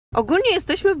Ogólnie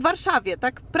jesteśmy w Warszawie,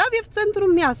 tak prawie w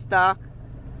centrum miasta.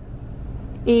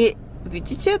 I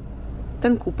widzicie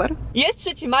ten Cooper?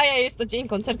 Jest 3 maja, jest to dzień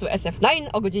koncertu SF9.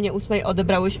 O godzinie 8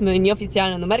 odebrałyśmy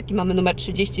nieoficjalne numerki. Mamy numer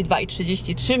 32 i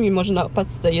 33, mimo że na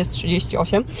opasce jest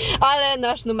 38. Ale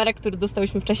nasz numerek, który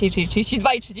dostałyśmy wcześniej, czyli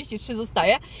 32 i 33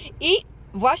 zostaje. I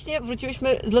właśnie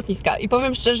wróciłyśmy z lotniska i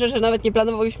powiem szczerze, że nawet nie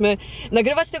planowałyśmy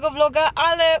nagrywać tego vloga,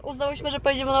 ale uznałyśmy, że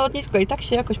pojedziemy na lotnisko i tak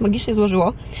się jakoś magicznie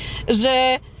złożyło,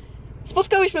 że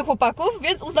spotkałyśmy chłopaków,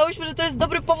 więc uznałyśmy, że to jest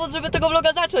dobry powód, żeby tego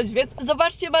vloga zacząć, więc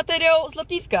zobaczcie materiał z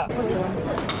lotniska.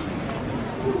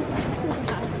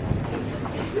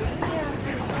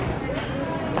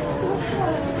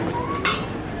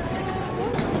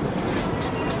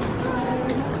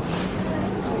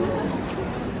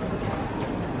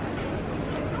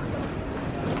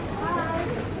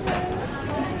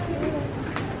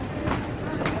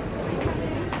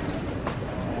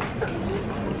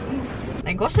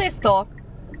 Najgorsze jest to,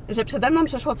 że przede mną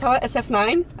przeszło całe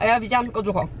SF9, a ja widziałam tylko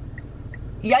brzucho.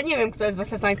 Ja nie wiem, kto jest w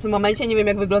SF9 w tym momencie, nie wiem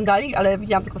jak wyglądali, ale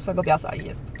widziałam tylko swojego biasa i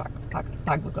jest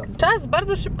tak wygląda. Czas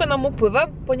bardzo szybko nam upływa,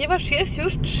 ponieważ jest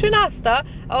już 13,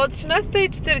 a o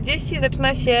 13:40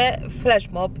 zaczyna się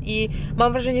flashmob i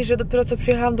mam wrażenie, że dopiero co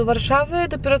przyjechałam do Warszawy,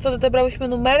 dopiero co odebrałyśmy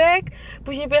numerek,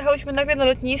 później pojechałyśmy nagle na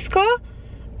lotnisko.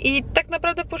 I tak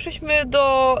naprawdę poszliśmy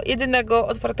do jedynego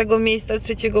otwartego miejsca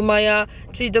 3 maja,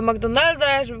 czyli do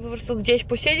McDonalda, żeby po prostu gdzieś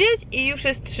posiedzieć i już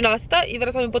jest 13 i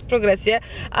wracamy pod progresję.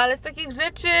 Ale z takich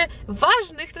rzeczy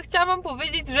ważnych to chciałam wam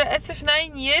powiedzieć, że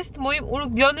SF9 jest moim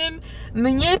ulubionym,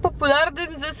 mniej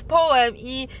popularnym zespołem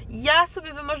i ja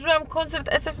sobie wymarzyłam koncert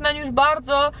SF9 już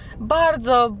bardzo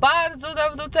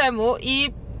dawno temu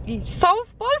i są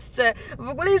w Polsce. W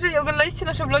ogóle jeżeli oglądaliście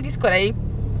nasze vlogi z Korei,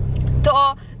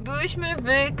 to byłyśmy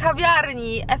w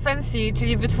kawiarni FNC,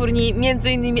 czyli wytwórni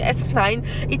m.in. SF9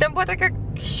 i tam była taka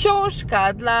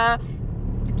książka dla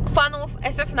fanów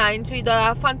SF9, czyli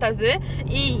dla fantasy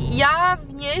i ja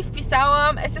w niej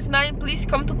wpisałam SF9 Please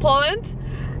Come to Poland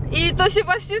i to się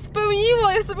właśnie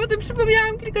spełniło. Ja sobie o tym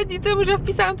przypomniałam kilka dni temu, że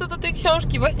wpisałam to do tej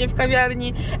książki właśnie w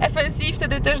kawiarni FNC.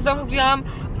 Wtedy też zamówiłam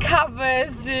kawę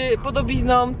z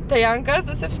podobizną Tejanka z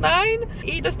SF9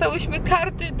 i dostałyśmy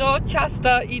karty do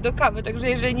ciasta i do kawy, także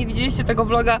jeżeli nie widzieliście tego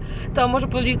vloga, to może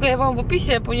podlinkuję wam w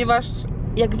opisie, ponieważ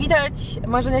jak widać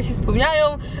marzenia się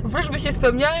spełniają, wróżby się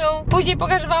spełniają. Później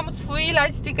pokażę wam swój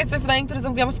lightstick SF9, który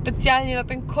zamówiłam specjalnie na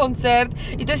ten koncert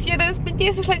i to jest jeden z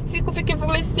piękniejszych lightsticków, jakie w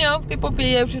ogóle istnieją w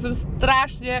K-popie. Ja już jestem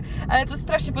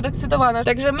strasznie podekscytowana.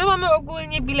 Także my mamy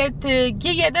ogólnie bilety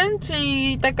G1,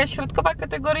 czyli taka środkowa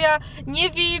kategoria, nie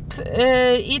VIP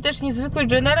i też niezwykły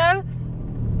general.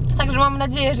 Także mam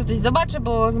nadzieję, że coś zobaczę,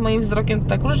 bo z moim wzrokiem to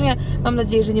tak różnie. Mam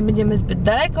nadzieję, że nie będziemy zbyt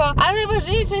daleko, ale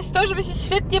najważniejsze jest to, żeby się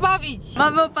świetnie bawić.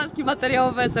 Mamy opaski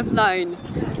materiałowe SF9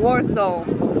 Warsaw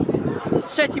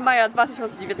 3 maja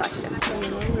 2019.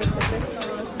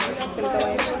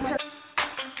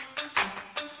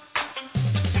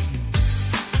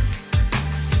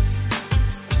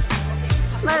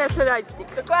 Najlepszy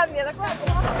lightstick. Dokładnie.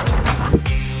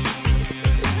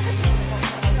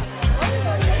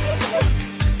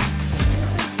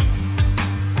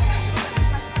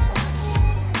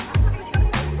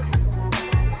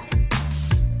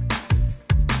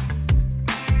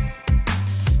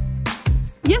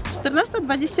 Jest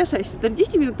 14:26,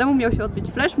 40 minut temu miał się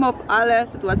odbyć flashmob, ale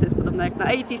sytuacja jest podobna jak na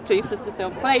 80s, czyli wszyscy stoją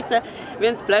w kolejce,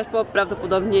 więc flashmob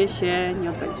prawdopodobnie się nie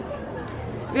odbędzie.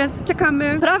 Więc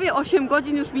czekamy. Prawie 8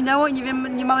 godzin już minęło i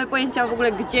nie mamy pojęcia w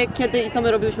ogóle gdzie, kiedy i co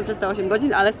my robiliśmy przez te 8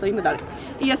 godzin, ale stoimy dalej.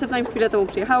 I SF9 chwilę temu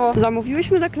przyjechało.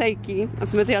 Zamówiłyśmy naklejki, a w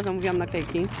sumie to ja zamówiłam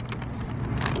naklejki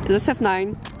z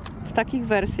SF9 w takich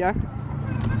wersjach.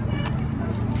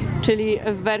 Czyli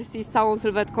w wersji z całą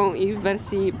sylwetką i w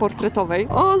wersji portretowej.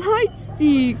 O,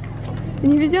 lightstick!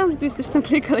 Nie wiedziałam, że tu jest też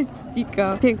naklejka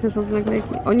lightsticka. Piękne są te naklejki.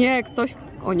 O nie,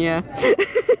 o nie.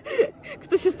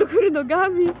 Ktoś jest do góry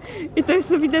nogami i to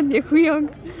jest ewidentnie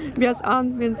Huyong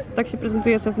Bias-an, więc tak się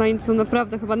prezentuje SF9. Są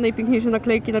naprawdę chyba najpiękniejsze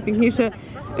naklejki, najpiękniejsze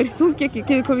rysunki, jakie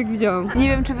kiedykolwiek widziałam. Nie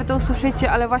wiem, czy wy to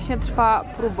usłyszycie, ale właśnie trwa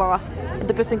próba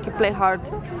do piosenki Play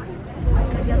Hard.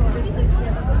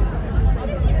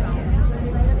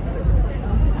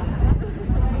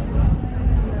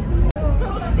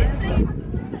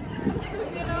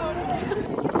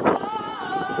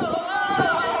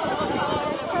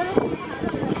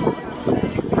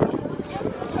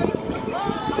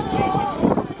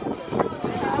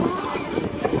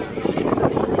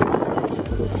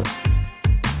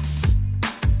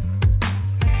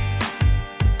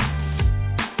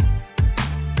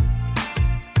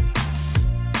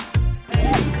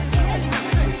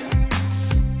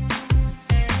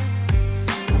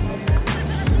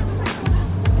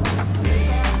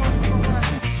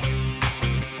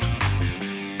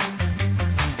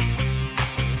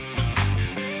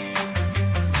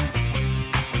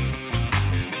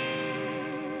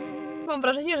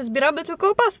 mam wrażenie, że zbieramy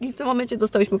tylko opaski. W tym momencie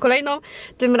dostałyśmy kolejną,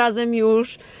 tym razem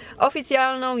już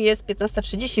oficjalną, jest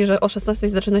 15:30, że o 16:00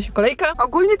 zaczyna się kolejka.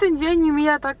 Ogólnie ten dzień mi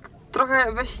mija tak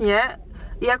trochę we śnie.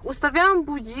 Jak ustawiałam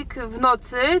budzik w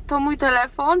nocy, to mój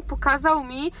telefon pokazał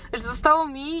mi, że zostało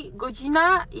mi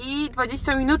godzina i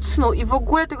 20 minut snu i w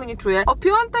ogóle tego nie czuję. O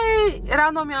 5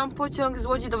 rano miałam pociąg z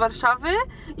Łodzi do Warszawy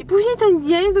i później ten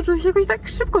dzień zaczął się jakoś tak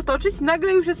szybko toczyć,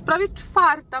 nagle już jest prawie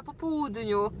 4 po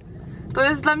południu. To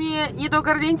jest dla mnie nie do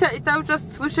ogarnięcia i cały czas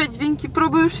słyszę dźwięki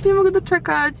próby, już się nie mogę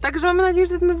doczekać. Także mamy nadzieję,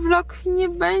 że ten vlog nie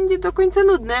będzie do końca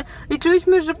nudny.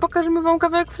 Liczyłyśmy, że pokażemy wam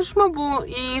kawałek flashmobu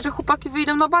i że chłopaki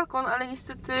wyjdą na balkon, ale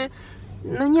niestety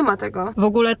no nie ma tego. W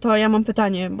ogóle to ja mam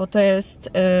pytanie, bo to jest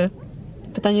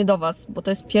pytanie do was, bo to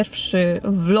jest pierwszy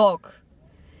vlog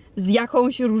z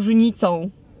jakąś różnicą.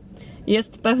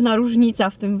 Jest pewna różnica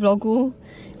w tym vlogu.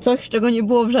 Coś, czego nie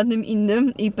było w żadnym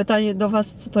innym i pytanie do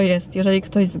was, co to jest, jeżeli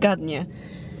ktoś zgadnie.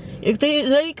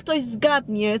 Jeżeli ktoś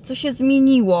zgadnie, co się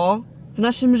zmieniło w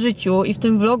naszym życiu i w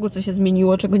tym vlogu, co się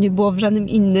zmieniło, czego nie było w żadnym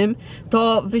innym,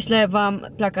 to wyślę wam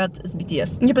plakat z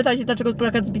BTS. Nie pytajcie, dlaczego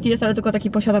plakat z BTS, ale tylko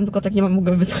taki posiadam, tylko tak nie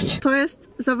mogę wysłać. To jest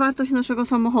zawartość naszego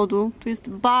samochodu. Tu jest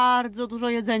bardzo dużo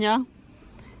jedzenia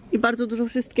i bardzo dużo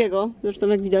wszystkiego, zresztą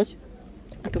jak widać.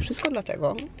 A to wszystko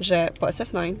dlatego, że po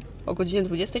SF9 o godzinie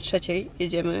 23:00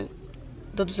 jedziemy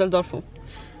do Düsseldorfu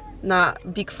na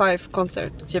Big Five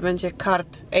koncert, gdzie będzie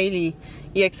Kart, Ailey,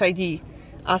 EXID,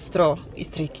 Astro i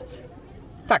Stray Kids.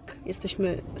 Tak,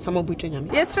 jesteśmy samobójczyniami.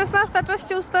 Jest 16, czas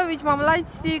się ustawić, mam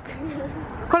lightstick.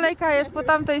 Kolejka jest po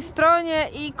tamtej stronie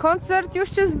i koncert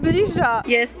już się zbliża.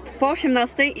 Jest po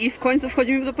 18:00 i w końcu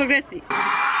wchodzimy do progresji.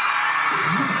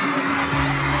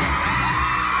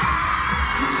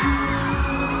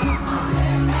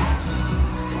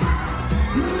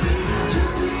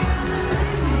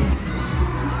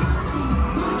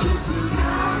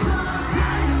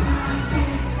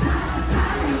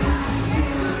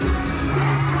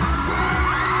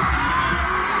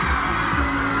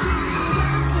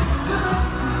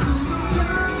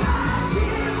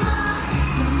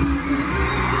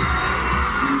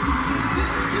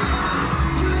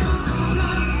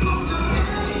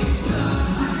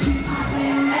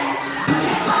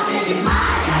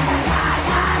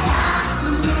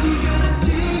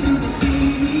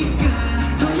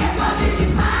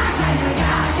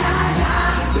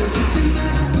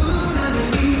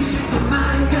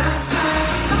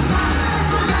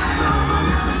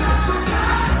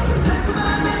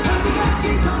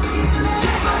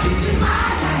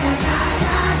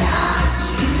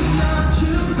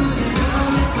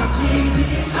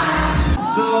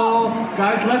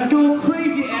 Guys, let's go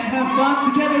crazy and have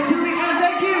fun together till the end.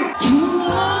 Thank you.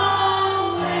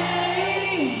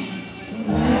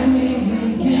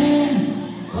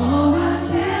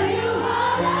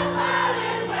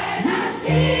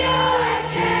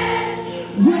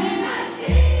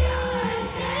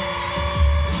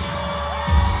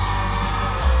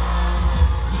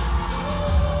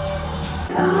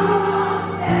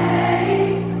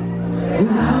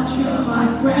 Without you, my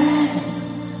friend,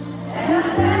 and I'll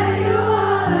tell you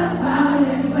all about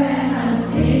it when I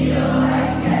see you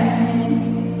again.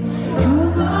 Come a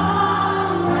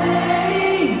long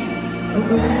way from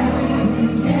where we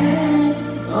began.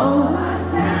 Oh, I'll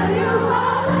tell you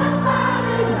all about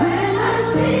it when I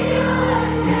see you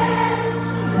again.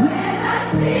 When I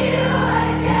see you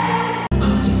again.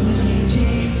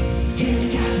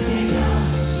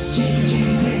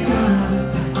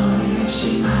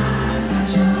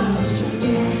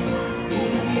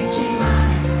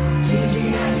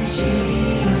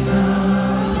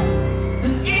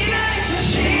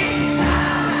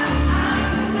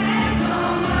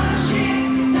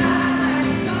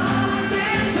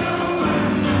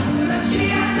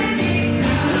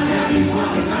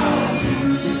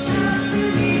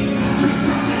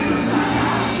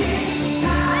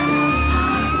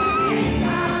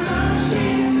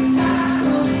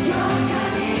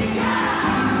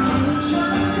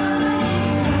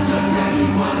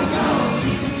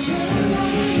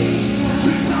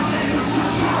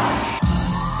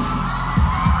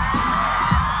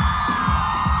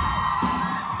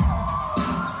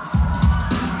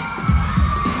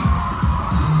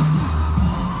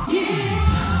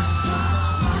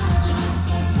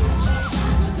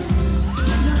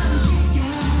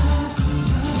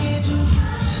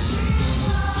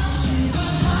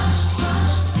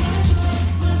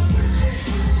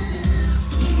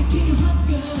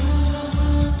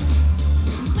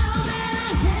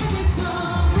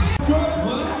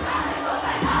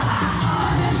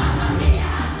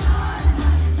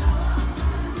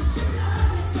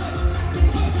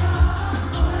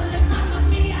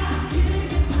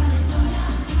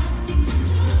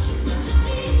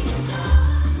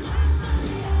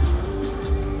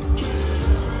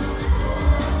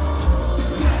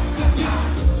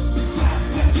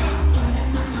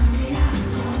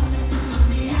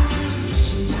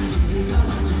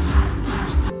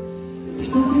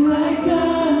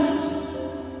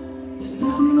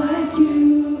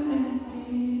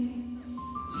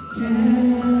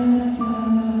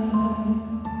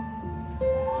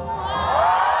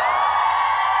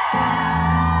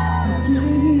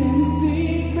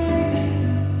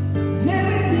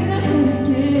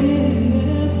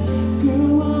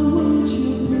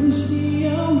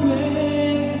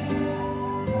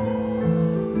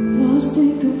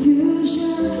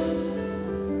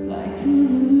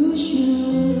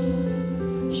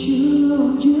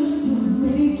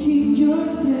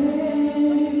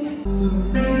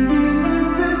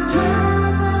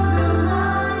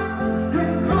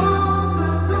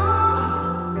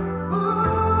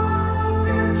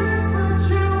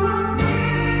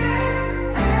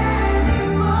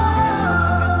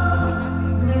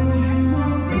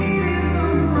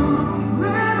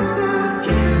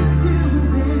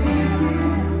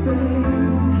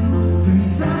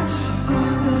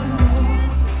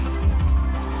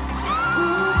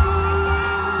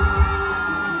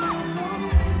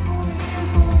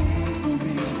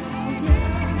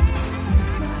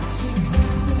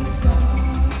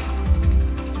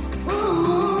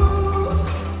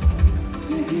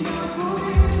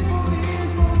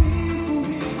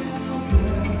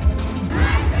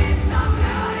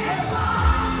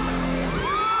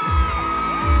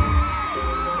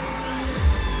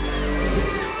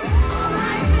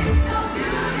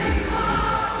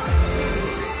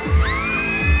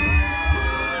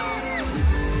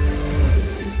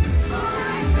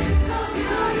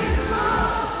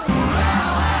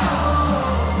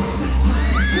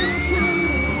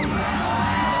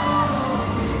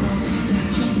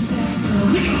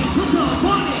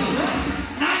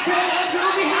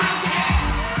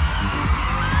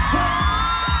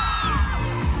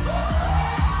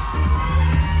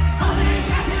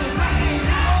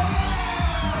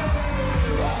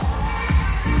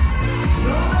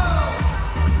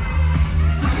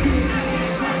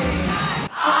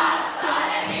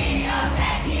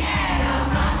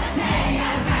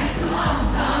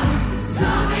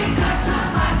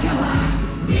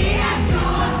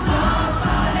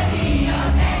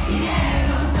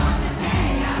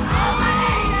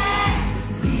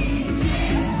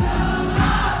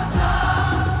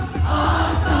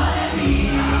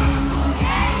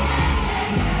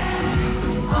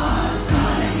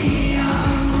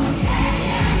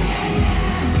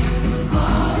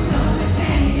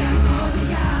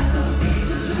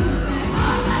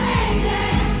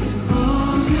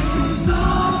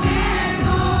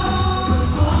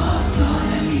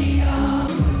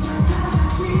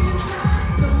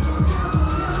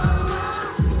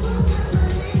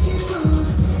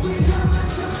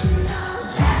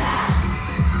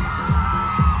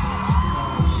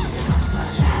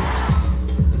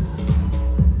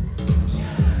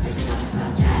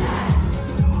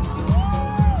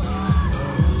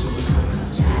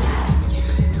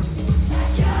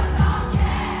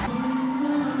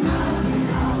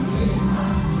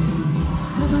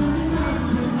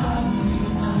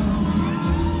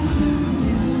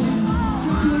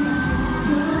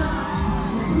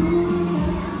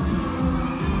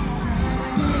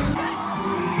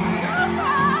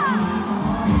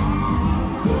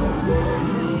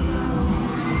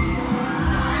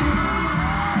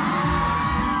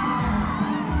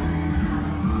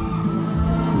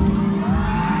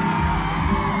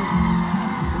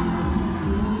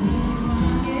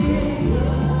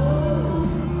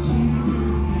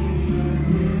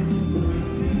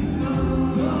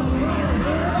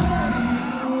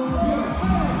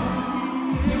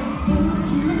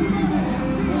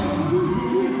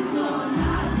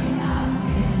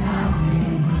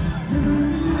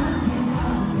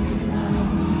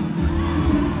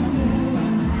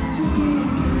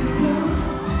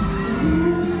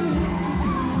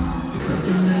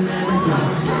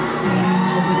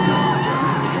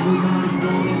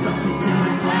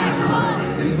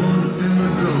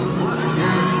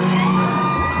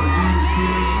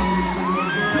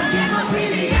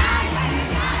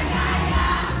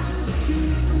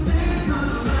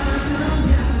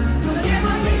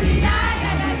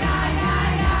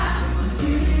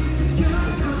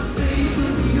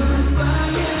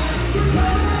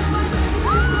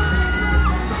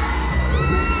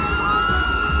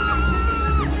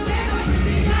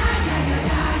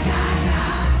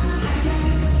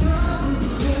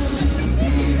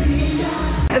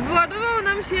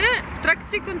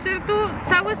 koncertu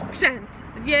cały sprzęt,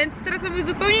 więc teraz mamy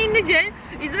zupełnie inny dzień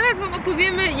i zaraz wam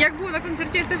opowiemy, jak było na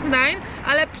koncercie SF9,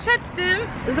 ale przed tym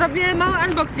zrobię mały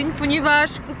unboxing,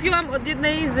 ponieważ kupiłam od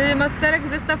jednej z masterek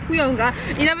zestaw Huyonga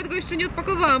i nawet go jeszcze nie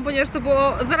odpakowałam, ponieważ to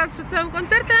było zaraz przed całym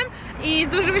koncertem i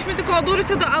zdążyłyśmy tylko odłożyć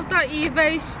się do auta i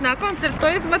wejść na koncert. To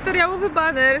jest materiałowy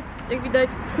baner, jak widać,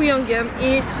 z Huyongiem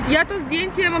i ja to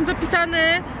zdjęcie mam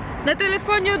zapisane na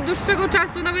telefonie od dłuższego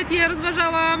czasu, nawet ja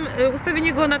rozważałam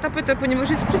ustawienie go na tapetę, ponieważ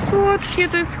jest przysłodkie,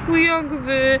 to jest Huyong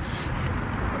w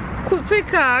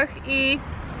kucykach i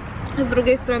z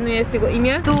drugiej strony jest jego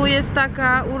imię. Tu jest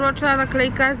taka urocza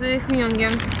naklejka z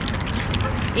Huyongiem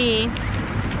i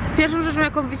pierwszą rzeczą,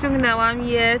 jaką wyciągnęłam,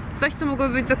 jest coś, co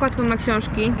mogłoby być zakładką na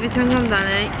książki. Wyciągam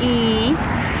dalej i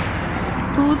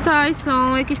Tutaj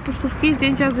są jakieś pocztówki,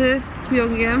 zdjęcia z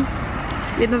Kyongiem.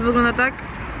 Jedna wygląda tak,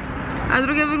 a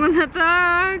druga wygląda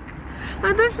tak. A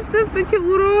to wszystko jest takie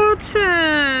urocze.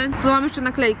 Tu mam jeszcze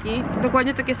naklejki,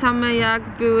 dokładnie takie same jak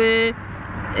były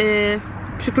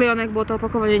przyklejone, jak było to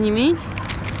opakowanie nimi.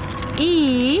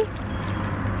 I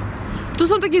tu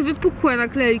są takie wypukłe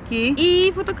naklejki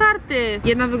i fotokarty.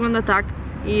 Jedna wygląda tak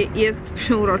i jest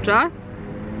przeurocza.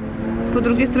 Po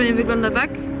drugiej stronie wygląda tak.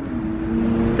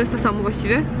 To jest to samo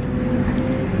właściwie.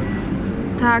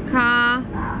 Taka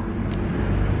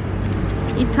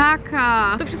i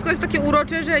taka. To wszystko jest takie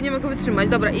urocze, że nie mogę wytrzymać.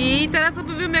 Dobra, i teraz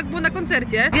opowiem, jak było na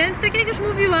koncercie. Więc tak jak już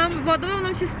mówiłam, wyładował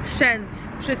nam się sprzęt.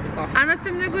 Wszystko. A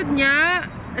następnego dnia,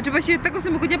 znaczy właściwie tego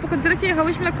samego dnia po koncercie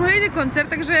jechałyśmy na kolejny koncert,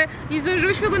 także nie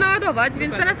zdążyłyśmy go naładować.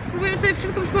 Więc teraz spróbujemy sobie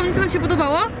wszystko przypomnieć, co nam się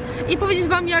podobało i powiedzieć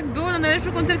wam, jak było na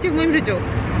najlepszym koncercie w moim życiu.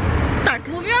 Tak,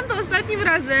 mówiłam to ostatnim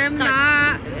razem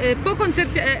po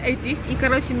koncercie 80s i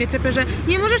Karol się mnie czepia, że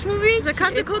nie możesz mówić, że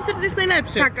każdy koncert jest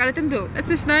najlepszy. Tak, ale ten był.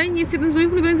 SF9 jest jednym z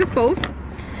moich ulubionych zespołów.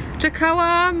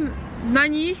 Czekałam na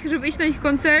nich, żeby iść na ich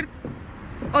koncert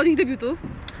od ich debiutów.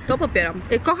 To popieram.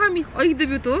 Kocham ich od ich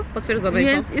debiutu. Potwierdzone.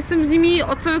 Więc jestem z nimi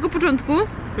od samego początku.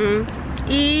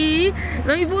 I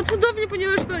no i było cudownie,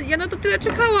 ponieważ ja na to tyle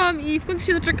czekałam i w końcu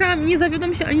się doczekałam i nie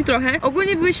zawiodłam się ani trochę.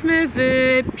 Ogólnie byliśmy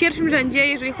w pierwszym rzędzie,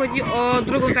 jeżeli chodzi o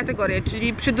drugą kategorię,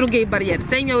 czyli przy drugiej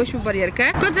barierce i miałyśmy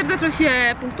barierkę. Koncert zaczął się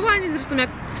punktualnie, zresztą jak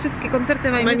wszystkie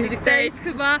koncerty Mymusictaste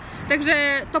chyba, także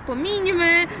to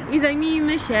pomińmy i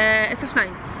zajmijmy się SF9.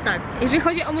 Tak. Jeżeli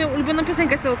chodzi o moją ulubioną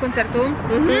piosenkę z tego koncertu,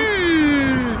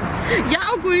 ja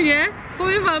ogólnie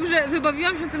powiem wam, że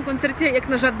wybawiłam się na tym koncercie jak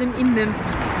na żadnym innym.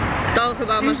 To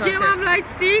chyba masz rację. Wzięłam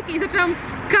lightstick i zaczęłam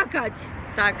skakać.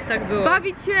 Tak, tak było.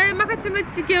 Bawić się, machać tym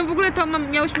lightstickiem. W ogóle to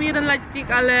miałyśmy jeden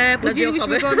lightstick, ale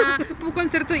podzieliłyśmy go na pół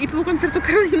koncertu i pół koncertu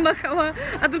Karol nim machała,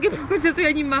 a drugie pół koncertu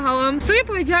ja nim machałam. W sumie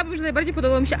powiedziałabym, że najbardziej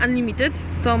podobało mi się Unlimited.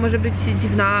 To może być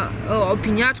dziwna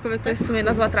opinia, aczkolwiek to jest w sumie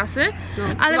nazwa trasy. No,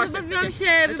 ale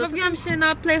wybawiłam się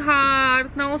na Play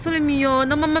Hard, na O Sole Mio,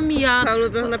 na Mamma Mia. Ta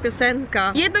ulubiona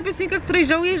piosenka. Jedna piosenka, której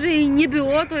żałuję, że jej nie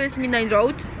było, to jest Midnight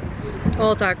Road.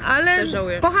 O tak, ale też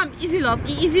żałuję. Kocham Easy Love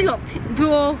i Easy Love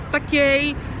było w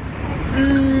takiej...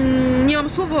 nie mam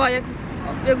słowa,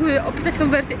 jakby opisać tą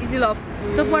wersję Easy Love.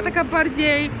 To była taka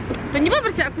bardziej... To nie była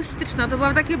wersja akustyczna, to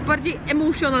była taka bardziej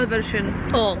emotional version.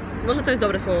 O, może to jest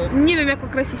dobre słowo. Nie wiem, jak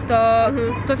określić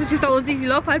to co się stało z Easy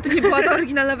Love, ale to nie była ta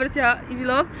oryginalna wersja Easy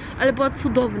Love, ale była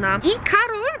cudowna. I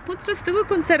Karol podczas tego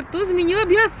koncertu zmieniła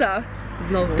biasa.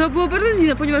 Znowu. To było bardzo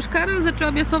dziwne, ponieważ Karol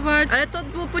zaczęła biasować... Ale to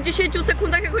było po 10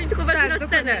 sekundach, jak oni tylko weszli na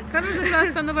scenę. Karol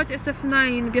zaczęła stanować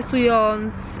SF9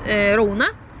 biasując Rouna.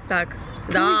 Tak.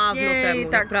 Dawno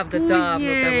temu, naprawdę dawno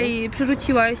temu.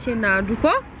 Przerzuciła się na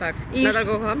Juho. Tak, nadal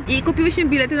go kocham. I kupiłyśmy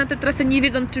bilety na tę trasę, nie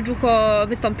wiedząc, czy Juho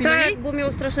wystąpi na niej. Bo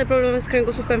miał straszne problemy z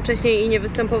kręgosłupem wcześniej i nie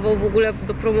występował w ogóle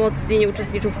do promocji, nie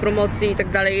uczestniczył w promocji i tak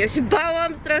dalej. Ja się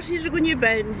bałam strasznie, że go nie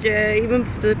będzie i bym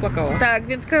wtedy płakała. Tak,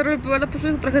 więc Karol była na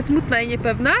początku trochę smutna i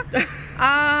niepewna,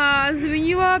 a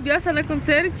zmieniła biasa na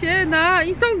koncercie na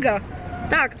Insonga.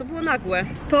 Tak, to było nagłe.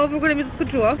 To w ogóle mnie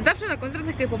zaskoczyło. Zawsze na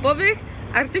koncertach K-popowych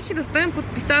artyści dostają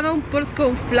podpisaną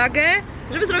polską flagę,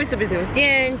 żeby zrobić sobie z nią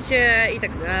zdjęcie i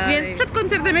tak dalej. Więc przed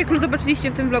koncertem, jak już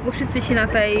zobaczyliście w tym vlogu, wszyscy się na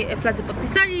tej fladze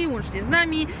podpisali, łącznie z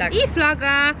nami. Tak. I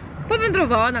flaga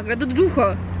powędrowała nagle do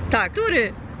Juho. Tak.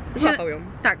 Który złapał ją.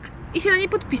 Tak. I się na niej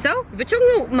podpisał.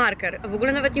 Wyciągnął marker. W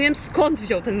ogóle nawet nie wiem, skąd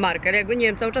wziął ten marker. Jakby nie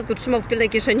wiem, cały czas go trzymał w tylnej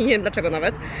kieszeni, nie wiem dlaczego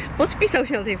nawet. Podpisał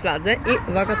się na tej fladze i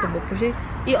uwaga, co było później?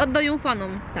 I oddał ją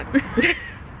fanom. Tak.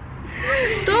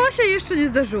 To się jeszcze nie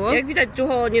zdarzyło. Jak widać,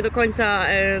 Juho nie do końca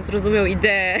zrozumiał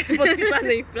ideę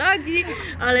podpisanej flagi,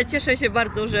 ale cieszę się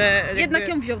bardzo, że... Jednak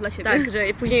ją wziął dla siebie. Tak, że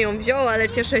później ją wziął, ale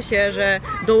cieszę się, że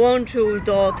dołączył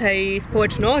do tej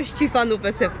społeczności fanów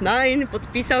SF9,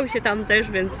 podpisał się tam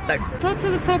też, więc tak. To, co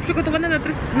zostało przygotowane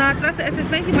na trasę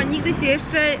SF9, chyba nigdy się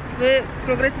jeszcze w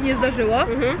progresji nie zdarzyło,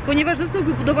 ponieważ został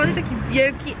wybudowany taki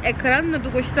wielki ekran na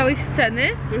długość całej sceny,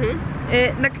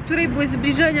 na której były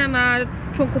zbliżenia na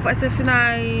członków SF9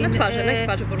 na twarzy po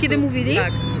prostu. Kiedy mówili.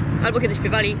 Tak. Albo kiedy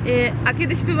śpiewali. A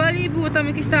kiedy śpiewali, były tam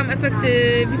jakieś tam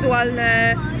efekty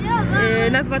wizualne,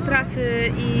 nazwa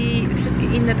trasy i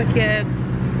wszystkie inne takie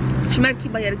szmerki,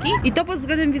 bajerki. I to pod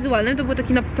względem wizualnym to był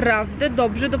taki naprawdę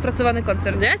dobrze dopracowany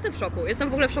koncert. No ja jestem w szoku. Jestem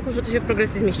w ogóle w szoku, że to się w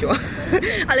progresji zmieściło.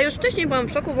 Ale już wcześniej byłam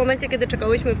w szoku w momencie, kiedy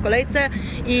czekałyśmy w kolejce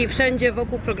i wszędzie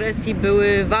wokół progresji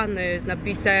były wany z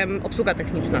napisem obsługa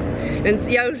techniczna. Więc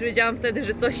ja już wiedziałam wtedy,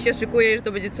 że coś się szykuje i że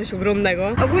to będzie coś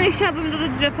ogromnego. Ogólnie chciałabym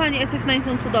dodać, że fani SF9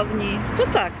 są cudowni. To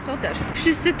tak, to też.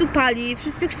 Wszyscy tupali,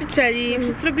 wszyscy krzyczeli,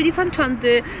 wszyscy robili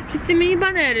fanchanty, wszyscy mieli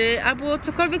banery albo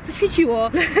cokolwiek, co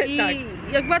świeciło. I tak.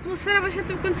 jakby atmosfera właśnie na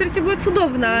tym koncercie była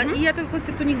cudowna i ja tego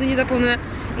koncertu nigdy nie zapomnę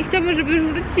i chciałabym, żeby już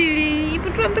wrócili i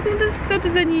poczułam taką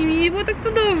tęsknotę za nimi i było tak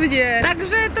cudownie.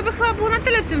 Także to by chyba było na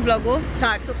tyle w tym vlogu.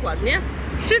 Tak, dokładnie.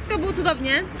 Wszystko było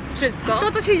cudownie. Wszystko.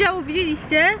 To, co się działo,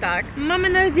 widzieliście. Tak. Mamy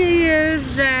nadzieję,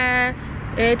 że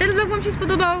ten vlog wam się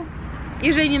spodobał.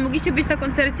 Jeżeli nie mogliście być na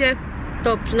koncercie,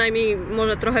 to przynajmniej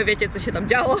może trochę wiecie, co się tam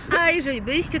działo. a jeżeli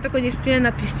byliście, to koniecznie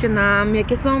napiszcie nam,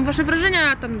 jakie są wasze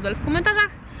wrażenia tam dole w komentarzach.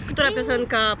 Która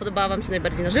piosenka podobała wam się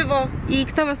najbardziej na żywo I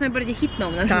kto was najbardziej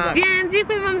hitnął na żywo. Tak. Więc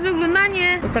dziękuję wam za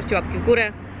oglądanie Zostawcie łapki w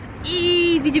górę.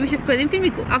 i widzimy się w kolejnym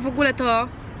filmiku. A w ogóle to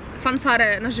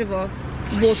fanfare na żywo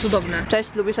było cudowne.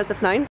 Cześć, lubisz SF9?